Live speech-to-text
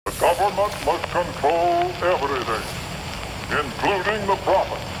Government must control everything, including the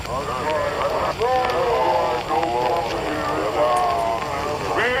profit.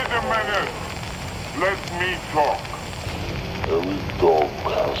 Wait a minute. Let me talk. Every dog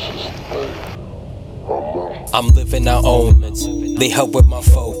passes I'm living out omens, they help with my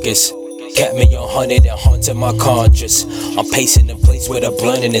focus. Kept me on 100 and haunted my conscience. I'm pacing in place with a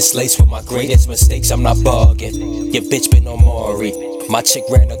blunt and it's laced with my greatest mistakes. I'm not bugging. Your bitch been on Maury. My chick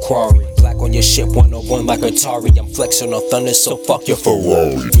ran a quarry. Black on your ship 101 like Atari. I'm flexing on thunder, so fuck your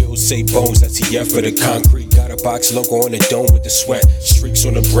Ferrari. Wheels say bones, that's TF for the concrete. Got a box logo on the dome with the sweat. Streaks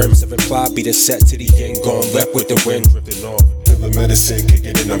on the brim, 7-5 be the set to the end. Gone left with the wind dripping off. The medicine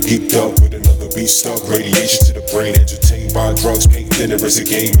kicking in, I'm geeked up with another beast stuck. Radiation to the brain, entertained by drugs. Paint thinner is a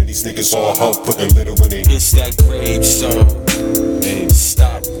game, and these niggas all hump, putting little in it. It's that grave song.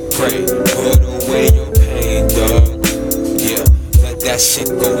 Stop, pray, put away your pain, dog. Yeah, let that shit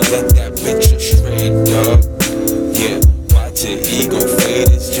go, let that bitch astray, dog. Yeah, watch your ego fade,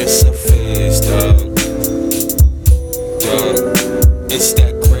 it's just a phase, dog. Dog, it's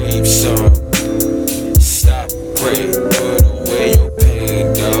that grave song. Stop, pray, put away your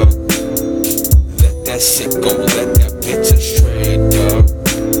pain, dog. Let that shit go, let that bitch astray, dog.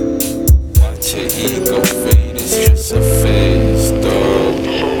 Watch your ego